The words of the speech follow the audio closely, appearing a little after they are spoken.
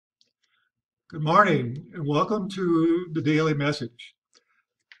Good morning and welcome to the daily message.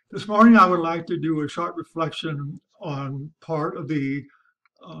 This morning I would like to do a short reflection on part of the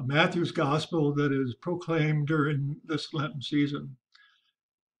Matthew's gospel that is proclaimed during this Lenten season.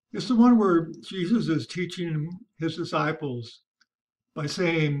 It's the one where Jesus is teaching his disciples by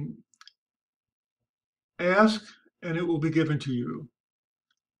saying, "Ask and it will be given to you.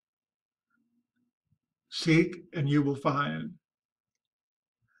 Seek and you will find.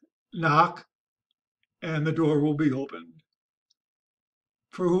 Knock and the door will be opened.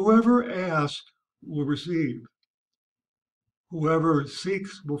 For whoever asks will receive. Whoever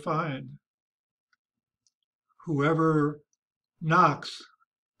seeks will find. Whoever knocks,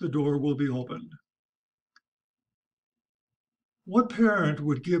 the door will be opened." What parent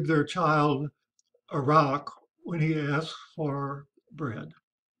would give their child a rock when he asks for bread?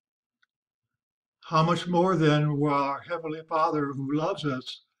 How much more then will our Heavenly Father who loves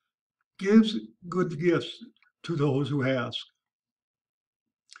us gives good gifts to those who ask?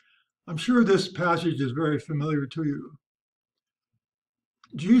 I'm sure this passage is very familiar to you.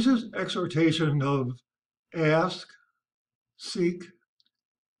 Jesus' exhortation of ask, seek,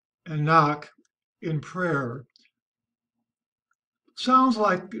 and knock in prayer sounds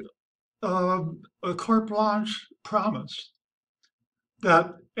like a carte blanche promise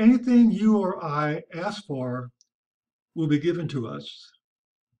that anything you or I ask for will be given to us.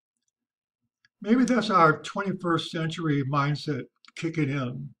 Maybe that's our 21st century mindset kicking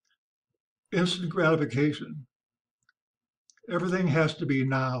in. Instant gratification. Everything has to be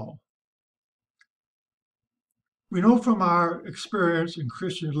now. We know from our experience in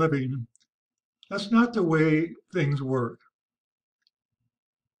Christian living, that's not the way things work.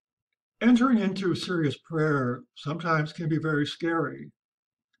 Entering into serious prayer sometimes can be very scary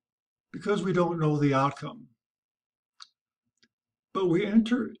because we don't know the outcome. But we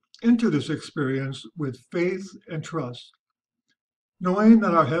enter into this experience with faith and trust, knowing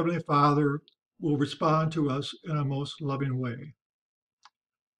that our Heavenly Father will respond to us in a most loving way.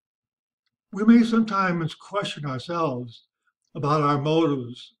 We may sometimes question ourselves about our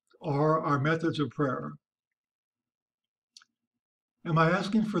motives or our methods of prayer. Am I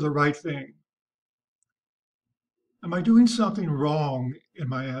asking for the right thing? Am I doing something wrong in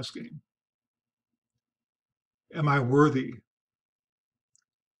my asking? Am I worthy?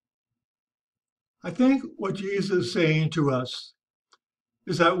 I think what Jesus is saying to us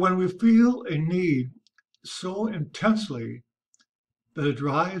is that when we feel a need so intensely that it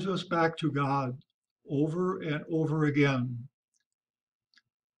drives us back to God over and over again,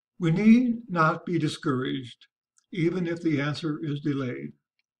 we need not be discouraged, even if the answer is delayed.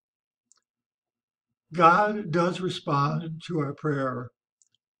 God does respond to our prayer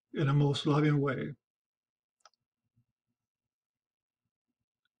in a most loving way.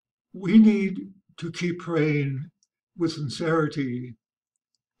 We need to keep praying with sincerity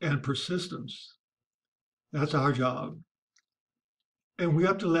and persistence. That's our job. And we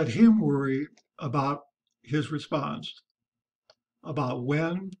have to let Him worry about His response, about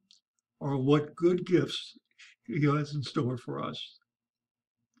when or what good gifts He has in store for us.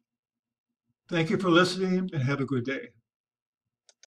 Thank you for listening and have a good day.